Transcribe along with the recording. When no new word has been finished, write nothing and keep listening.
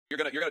You're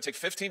gonna take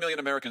 15 million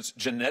Americans'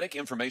 genetic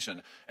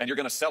information and you're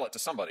gonna sell it to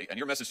somebody. And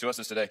your message to us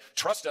is today: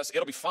 trust us,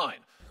 it'll be fine.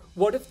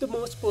 What if the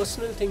most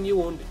personal thing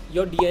you owned,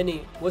 your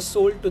DNA, was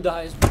sold to the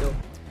highest bidder?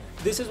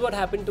 This is what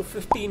happened to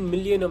 15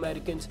 million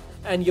Americans,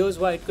 and here's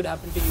why it could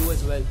happen to you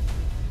as well.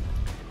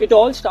 It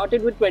all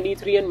started with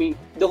 23andMe,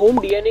 the home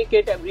DNA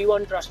kit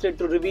everyone trusted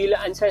to reveal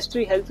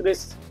ancestry health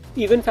risks,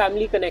 even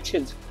family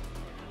connections.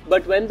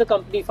 But when the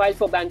company filed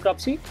for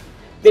bankruptcy,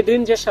 they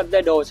didn't just shut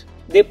their doors,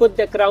 they put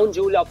their crown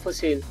jewel up for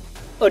sale,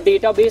 a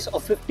database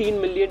of 15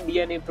 million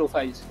DNA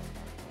profiles.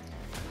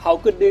 How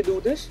could they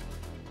do this?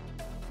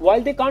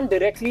 While they can't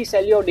directly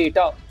sell your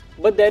data,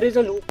 but there is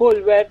a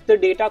loophole where the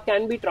data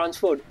can be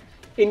transferred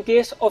in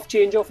case of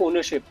change of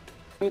ownership.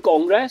 In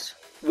Congress,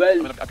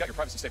 well... I've got your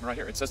privacy statement right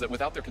here. It says that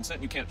without their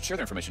consent, you can't share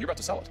their information. You're about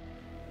to sell it.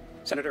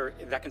 Senator,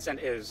 that consent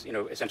is,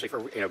 essentially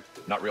for,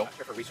 not real,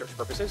 for research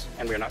purposes,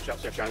 and we are not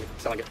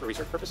selling it for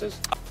research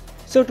purposes.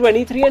 So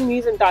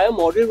 23andMe's entire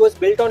model was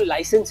built on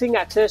licensing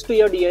access to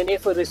your DNA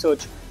for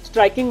research,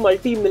 striking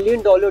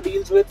multi-million-dollar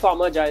deals with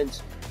pharma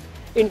giants.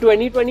 In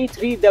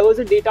 2023, there was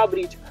a data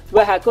breach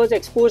where hackers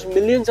exposed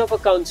millions of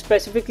accounts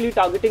specifically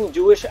targeting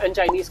Jewish and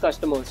Chinese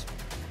customers.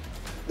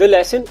 The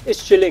lesson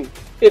is chilling.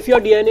 If your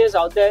DNA is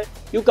out there,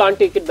 you can't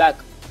take it back.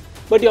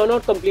 But you're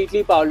not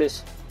completely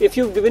powerless. If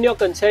you've given your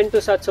consent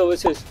to such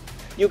services,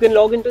 you can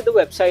log into the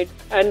website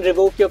and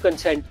revoke your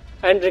consent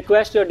and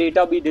request your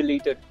data be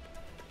deleted.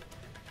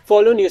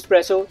 Follow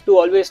Newspresso to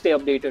always stay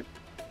updated.